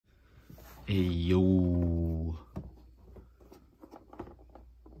Hey yo,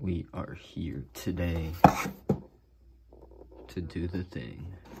 we are here today to do the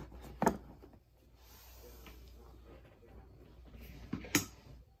thing.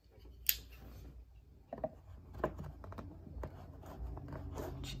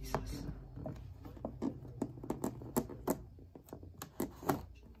 Jesus.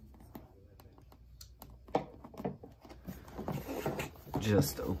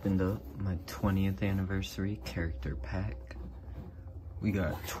 Just opened up my 20th anniversary character pack. We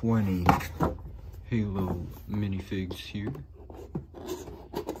got 20 Halo minifigs here.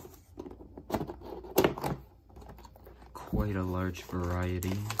 Quite a large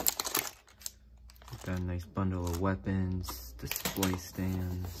variety. Got a nice bundle of weapons, display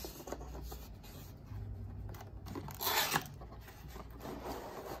stands.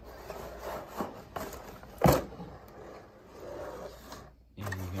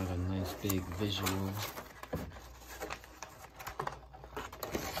 And we got a nice big visual.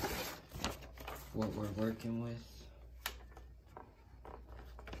 What we're working with.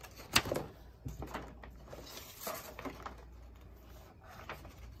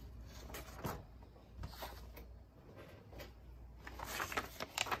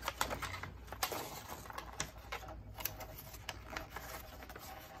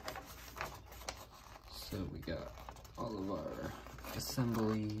 So we got all of our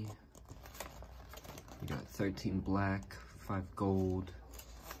assembly. We got 13 black, 5 gold.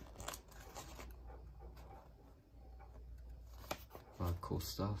 A lot of cool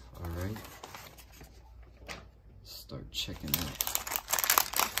stuff, alright. Start checking out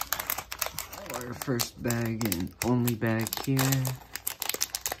our first bag and only bag here.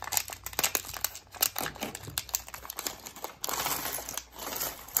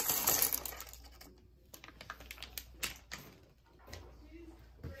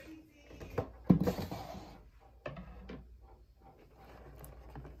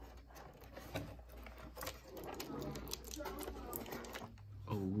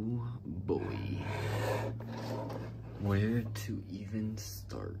 Oh boy, where to even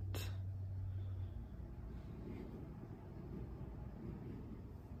start?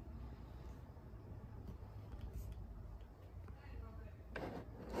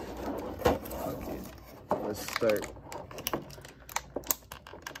 Okay, let's start.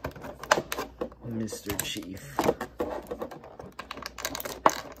 Mr. Chief.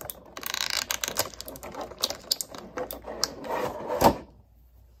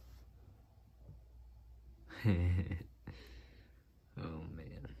 Oh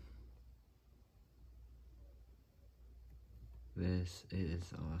man, this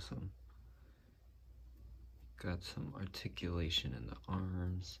is awesome. Got some articulation in the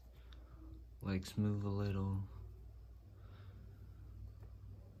arms, legs move a little.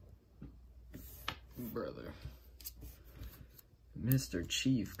 Brother, Mr.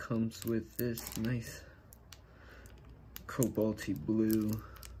 Chief comes with this nice cobalty blue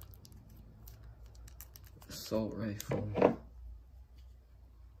assault rifle.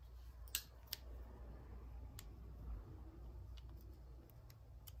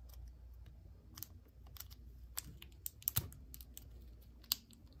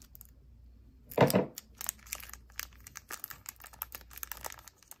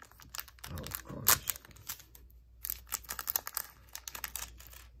 Oh, of course.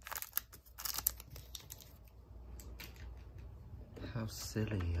 How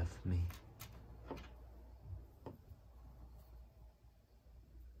silly of me.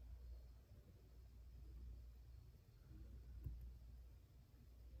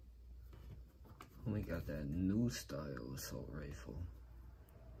 We got that new style assault rifle.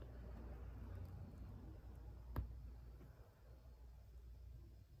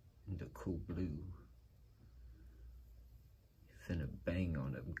 And the cool blue. Finna bang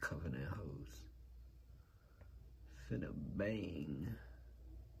on them Covenant hoes. Finna bang.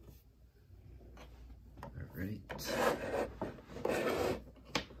 Alright.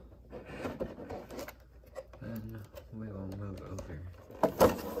 Then we will move over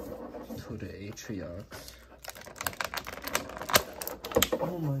to the Atriox.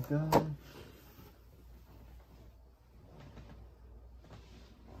 Oh my god.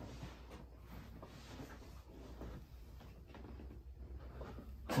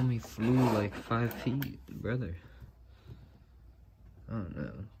 Homie flew like 5 feet, brother. I don't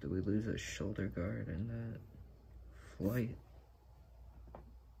know. Did we lose a shoulder guard in that flight?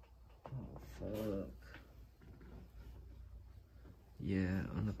 Oh, fuck. Yeah,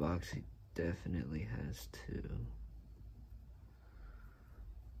 on the box he definitely has 2.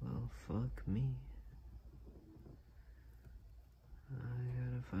 Well, fuck me. I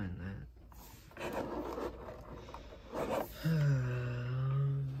gotta find that.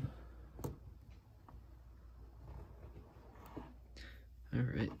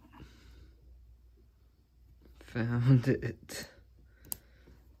 Alright. Found it.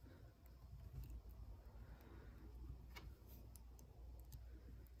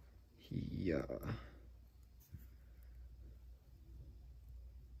 Yeah.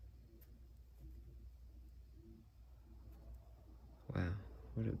 Wow,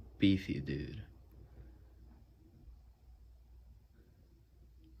 what a beefy dude.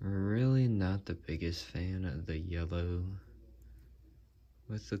 Really not the biggest fan of the yellow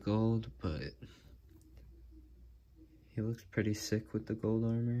with the gold, but he looks pretty sick with the gold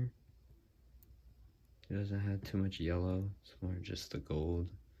armor. He doesn't have too much yellow, it's more just the gold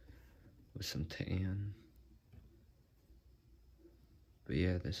with some tan. But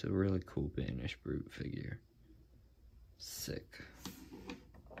yeah, this is a really cool Banished Brute figure. Sick.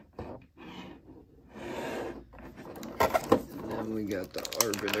 And then we got the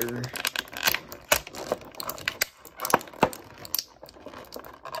Arbiter.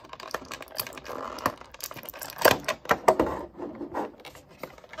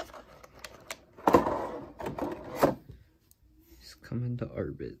 He's coming to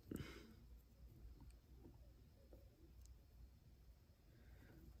Arbit.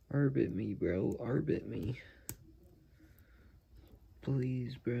 Arbit me, bro. Arbit me.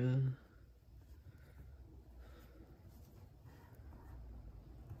 Please, bro.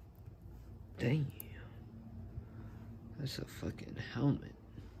 Damn. That's a fucking helmet.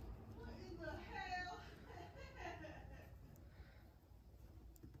 What in the hell?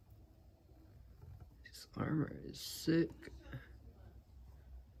 His armor is sick.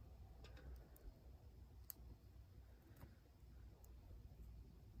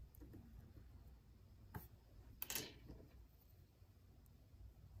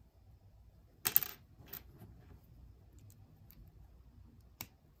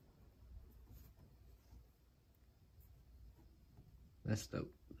 That's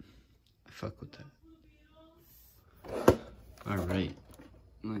dope. I fuck with that. Alright.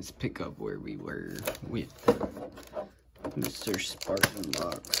 Let's pick up where we were with Mr. Spartan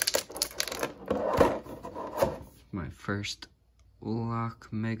Locke. My first Locke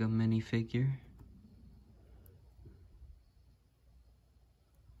Mega minifigure.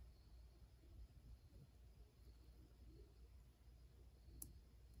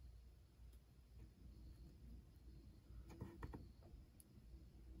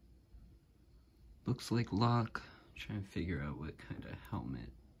 Looks like Locke. Trying to figure out what kind of helmet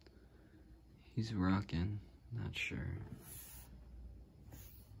he's rocking. Not sure.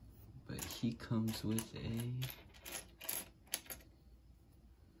 But he comes with a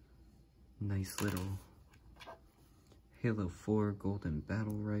nice little Halo 4 Golden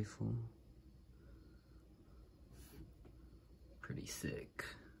Battle Rifle. Pretty sick.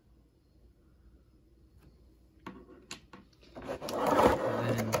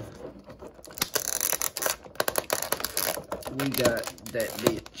 And then we got that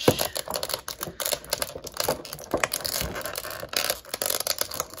bitch.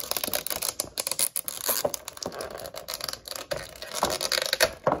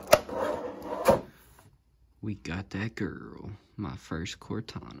 We got that girl, my first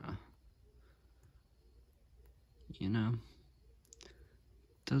Cortana. You know,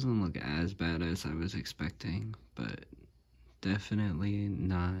 doesn't look as bad as I was expecting, but definitely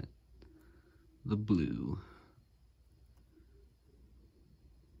not the blue.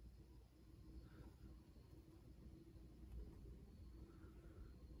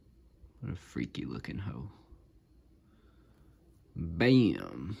 What a freaky looking hoe.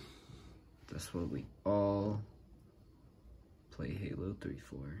 Bam! That's what we all play Halo 3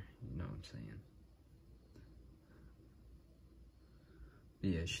 for, you know what I'm saying? But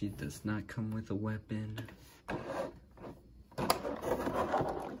yeah, she does not come with a weapon.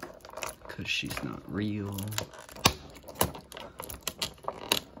 Because she's not real.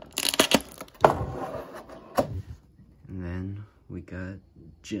 And then we got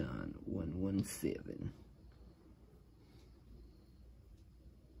John 117.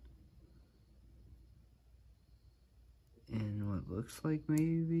 And what looks like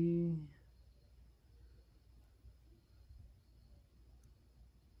maybe...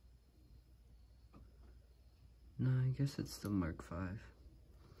 No, I guess it's the Mark V.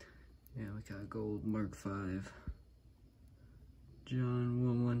 Yeah, we got gold Mark V. John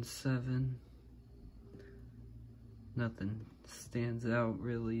 117. Nothing stands out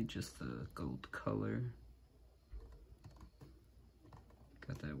really, just the gold color.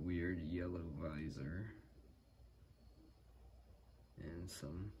 Got that weird yellow visor. And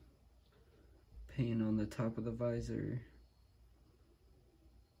some paint on the top of the visor.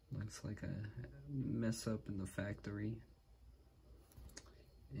 Looks like a mess up in the factory.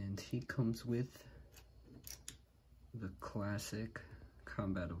 And he comes with the classic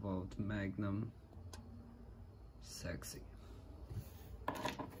Combat Evolved Magnum. Sexy.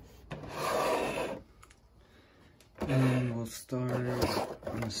 And we'll start,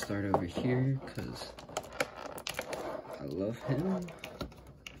 I'm gonna start over here because I love him.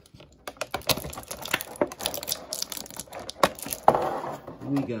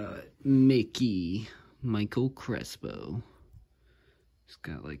 We got Mickey, Michael Crespo. He's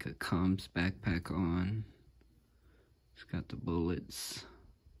got like a comms backpack on. He's got the bullets.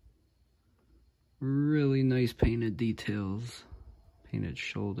 Really nice painted details. Painted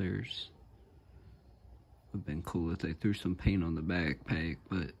shoulders. Would have been cool if they threw some paint on the backpack,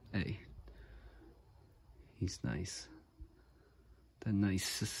 but hey, he's nice. The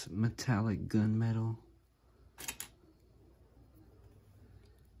nice metallic gunmetal.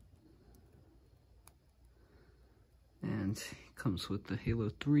 And he comes with the Halo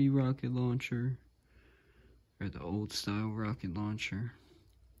 3 rocket launcher, or the old style rocket launcher.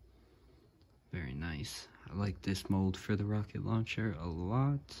 Very nice. I like this mold for the rocket launcher a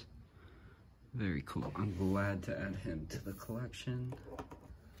lot. Very cool. I'm glad to add him to the collection.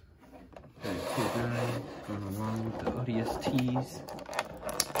 Very cool guy, going along with the ODSTs.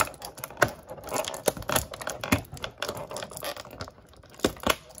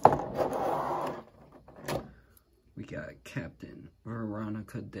 We got Captain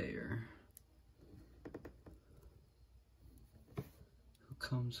Veronica Dare, who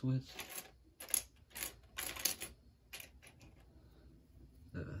comes with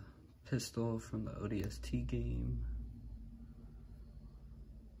the pistol from the ODST game.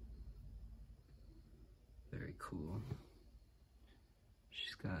 Very cool.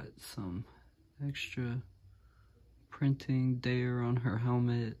 She's got some extra printing Dare on her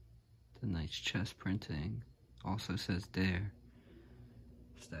helmet. The nice chest printing. Also says Dare.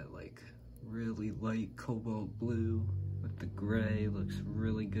 It's that like really light cobalt blue with the gray. Looks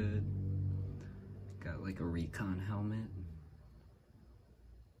really good. Got like a recon helmet.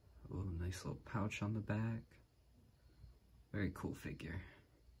 Oh, nice little pouch on the back. Very cool figure.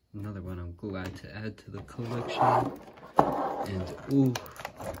 Another one I'm glad to add to the collection. And ooh,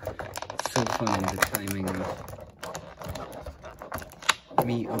 so funny the timing of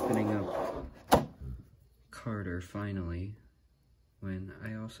me opening up Carter finally, when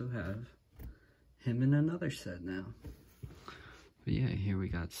I also have him in another set now. But yeah, here we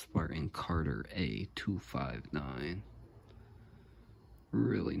got Spartan Carter A259.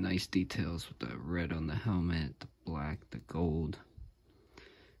 Really nice details with the red on the helmet, the black, the gold.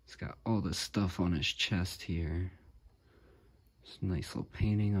 He's got all the stuff on his chest here. This nice little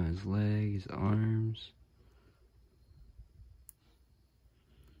painting on his leg, his arms.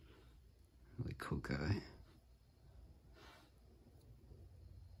 Really cool guy.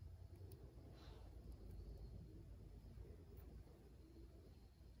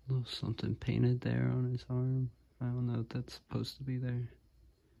 A little something painted there on his arm. I don't know if that's supposed to be there.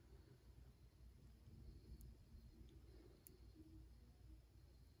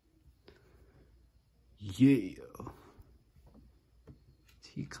 Yeah.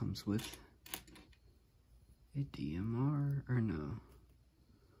 He comes with a DMR, or no.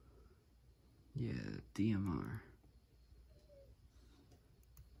 Yeah, DMR.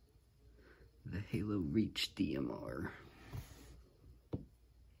 The Halo Reach DMR.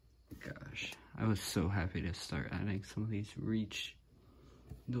 Gosh, I was so happy to start adding some of these Reach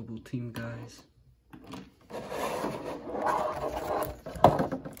double team guys.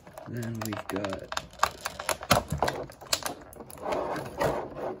 Then we've got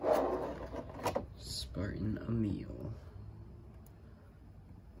Spartan Emil.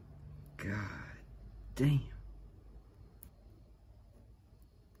 God damn.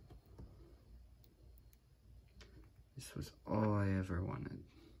 This was all I ever wanted.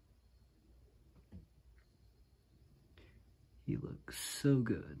 He looks so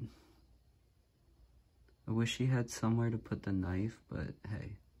good. I wish he had somewhere to put the knife, but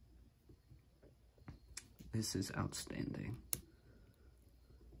hey. This is outstanding.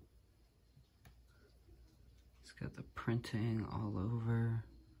 He's got the printing all over,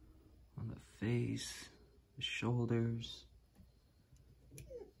 on the face, the shoulders.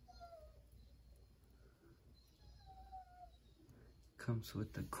 Comes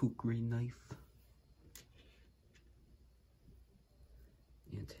with the kukri knife.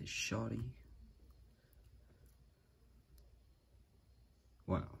 And his shoddy.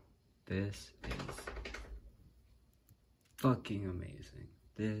 Wow, this is fucking amazing.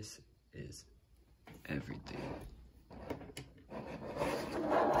 This is everything.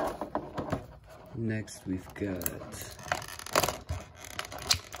 Next we've got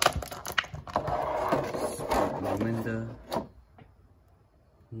Linda.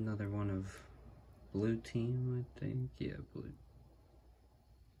 Another one of Blue Team, I think. Yeah, Blue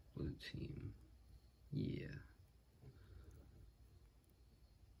Team. Yeah.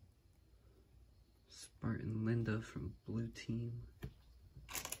 Spartan Linda from Blue Team.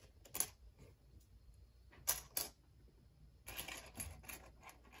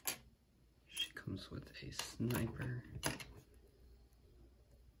 She comes with a sniper.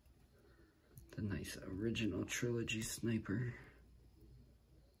 The nice original trilogy sniper.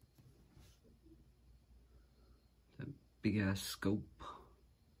 The big ass scope.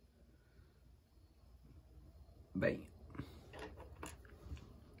 Bam.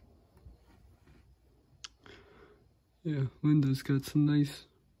 Yeah, Linda's got some nice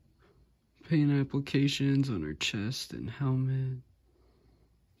paint applications on her chest and helmet.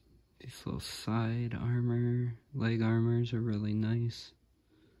 These little side armor, leg armors are really nice.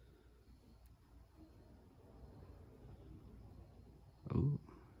 Oh,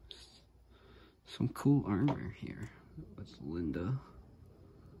 some cool armor here with Linda.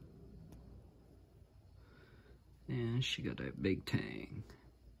 And she got that big tang.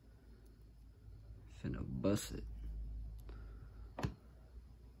 Finna bust it.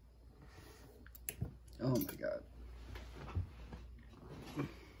 Oh my god.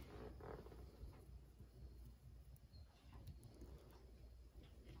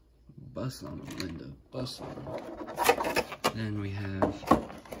 Bust on him, Linda. Bust on him. Then we have,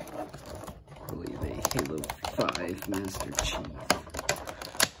 I believe, a Halo 5 Master Chief.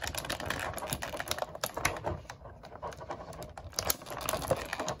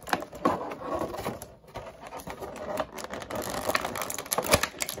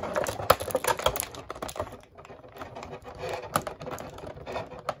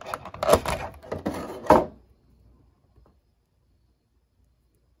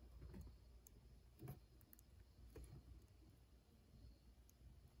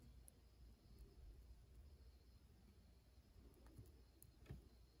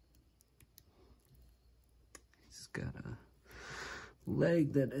 He's got a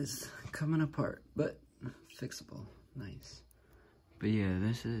leg that is coming apart, but fixable. Nice. But yeah,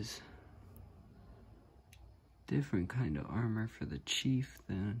 this is different kind of armor for the Chief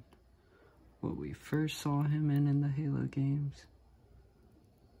than what we first saw him in the Halo games.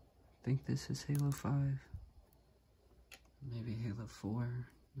 I think this is Halo 5. Maybe Halo 4,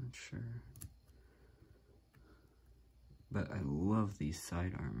 not sure. But I love these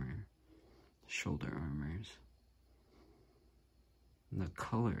side armor, shoulder armors. And the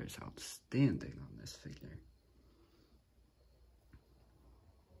color is outstanding on this figure.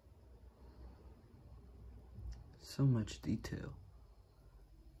 So much detail.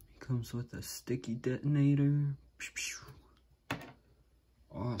 He comes with a sticky detonator.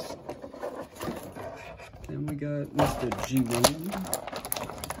 Awesome. Then we got Mr. Jerome.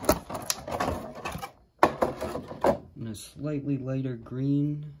 In a slightly lighter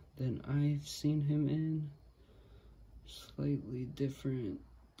green than I've seen him in. Slightly different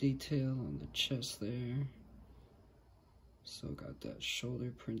detail on the chest there. Still got that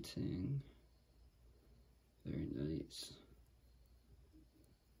shoulder printing. Very nice.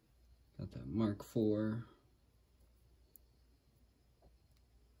 Got that Mark IV.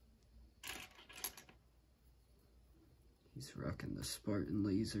 He's rocking the Spartan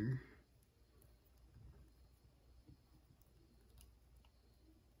laser.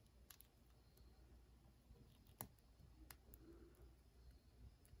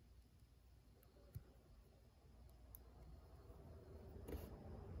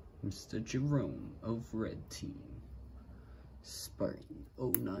 Mr. Jerome of Red Team. Spartan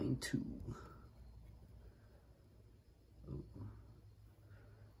 092. Oh.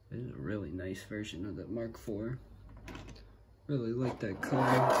 This is a really nice version of that Mark IV. Really like that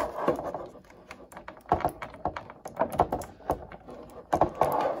color.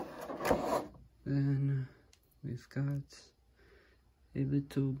 Then we've got a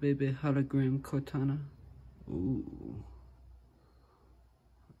little baby hologram Cortana. Ooh.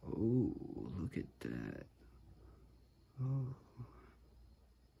 Oh, look at that. Oh.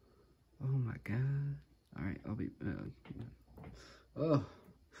 Oh my god. Alright, I'll be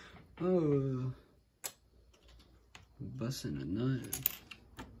busting a nut.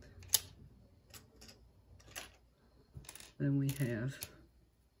 Then we have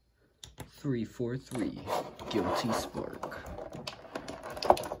 343 Guilty Spark.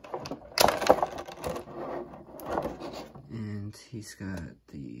 And he's got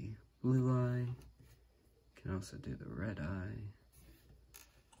the blue eye. Can also do the red eye.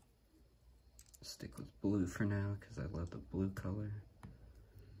 Stick with blue for now because I love the blue color.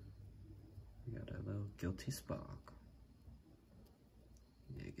 We got a little Guilty Spock.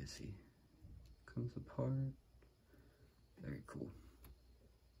 Yeah, I guess he comes apart. Very cool.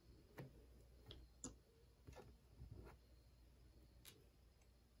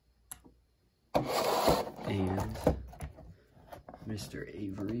 And Mr.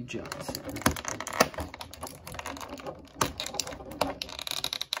 Avery Johnson.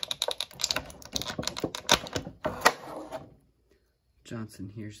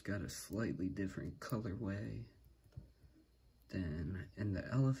 Johnson here's got a slightly different colorway than in the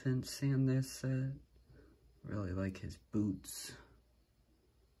Elephant Sandnes set. Really like his boots.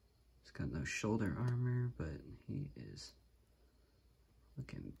 He's got no shoulder armor, but he is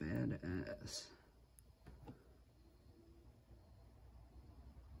looking badass.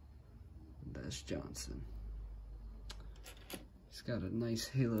 That's Johnson. He's got a nice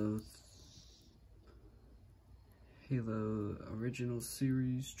Halo Original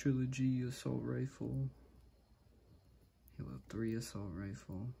Series Trilogy Assault Rifle. Halo 3 Assault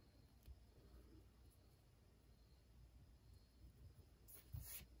Rifle.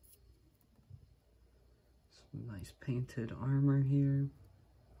 Some nice painted armor here.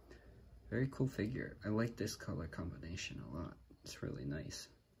 Very cool figure. I like this color combination a lot. It's really nice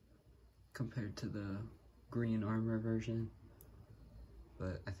compared to the green armor version.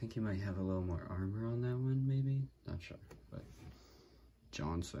 But I think he might have a little more armor on that one, maybe? Not sure, but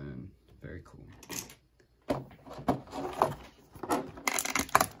Johnson, very cool.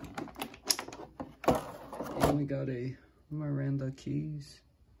 And we got a Miranda Keys.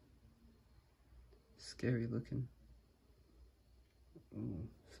 Scary looking. Ooh,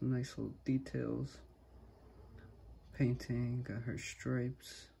 some nice little details. Painting, got her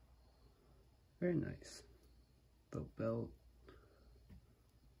stripes. Very nice. The belt.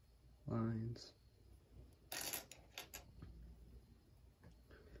 Lines.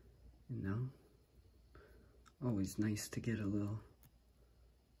 You know, always nice to get a little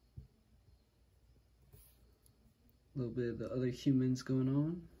bit of the other humans going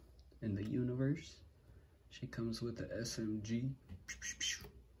on in the universe. She comes with the SMG.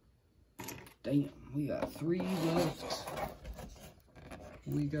 Damn, we got 3 left.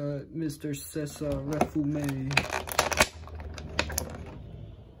 We got Mr. Cesar Refume.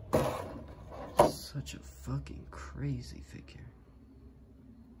 Such a fucking crazy figure.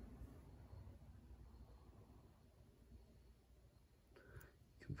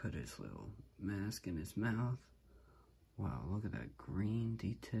 You can put his little mask in his mouth. Wow, look at that green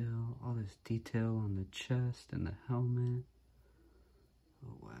detail. All this detail on the chest and the helmet.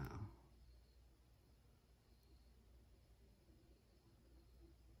 Oh, wow.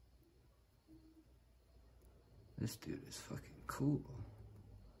 This dude is fucking cool.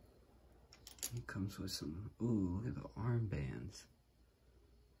 He comes with some, ooh, look at the armbands.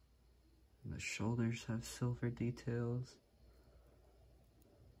 And the shoulders have silver details.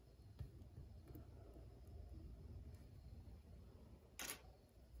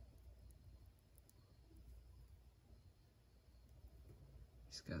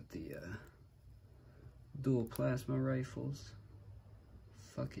 He's got the dual plasma rifles.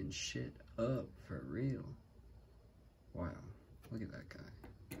 Fucking shit up for real. Wow, look at that guy.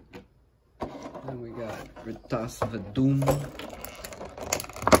 Then we got Ritas Vadum.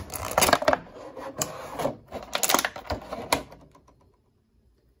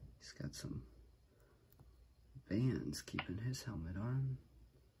 He's got some bands keeping his helmet on.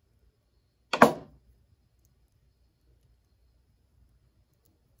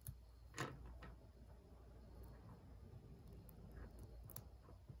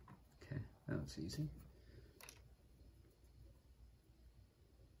 Okay, that was easy.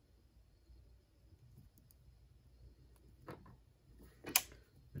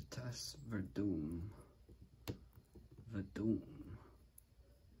 Verdum.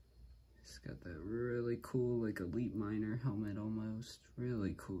 He's got that really cool, like elite miner helmet almost.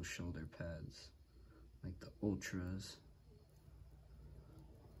 Really cool shoulder pads, like the Ultras.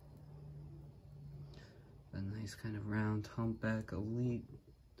 A nice kind of round humpback elite.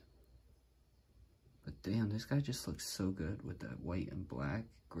 But damn, this guy just looks so good with that white and black,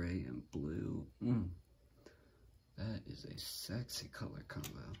 gray and blue. That is a sexy color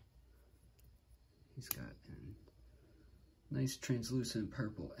combo. He's got a nice translucent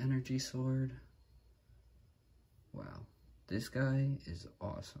purple energy sword. Wow, this guy is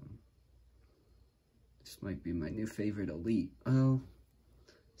awesome. This might be my new favorite elite. Oh,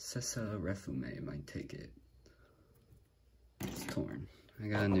 Cesar Refume might take it. It's torn. I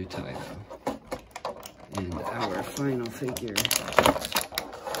got a new tie though. And our final figure,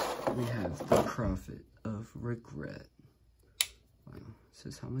 we have the Prophet of Regret. Wow, Does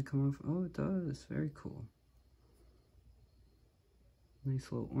this helmet come off? Oh, it does. Very cool.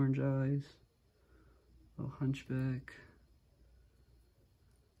 Nice little orange eyes. Little hunchback.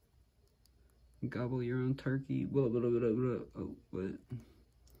 Gobble your own turkey. Blah, blah, blah, blah, blah. Oh, what?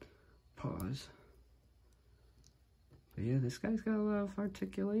 Pause. But yeah, this guy's got a lot of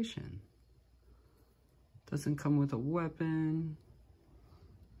articulation. Doesn't come with a weapon,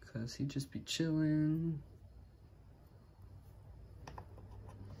 because he'd just be chilling.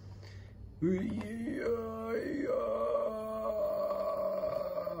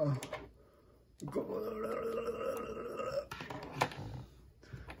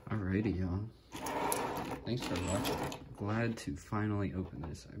 Alrighty, y'all. Thanks for watching. Glad to finally open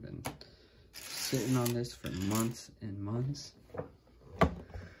this. I've been sitting on this for months and months.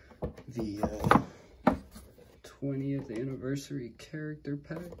 The 20th anniversary character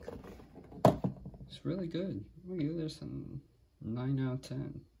pack. It's really good. I'm gonna give this a 9 out of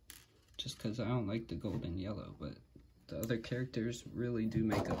 10. Just because I don't like the gold and yellow, but the other characters really do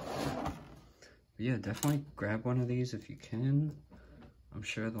make up for it. But yeah, definitely grab one of these if you can. I'm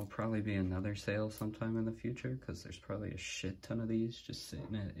sure there'll probably be another sale sometime in the future, because there's probably a shit ton of these just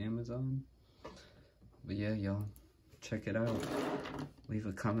sitting at Amazon. But yeah, y'all, check it out. Leave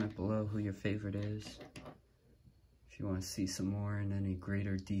a comment below who your favorite is. If you want to see some more in any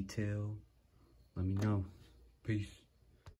greater detail, let me know. Peace.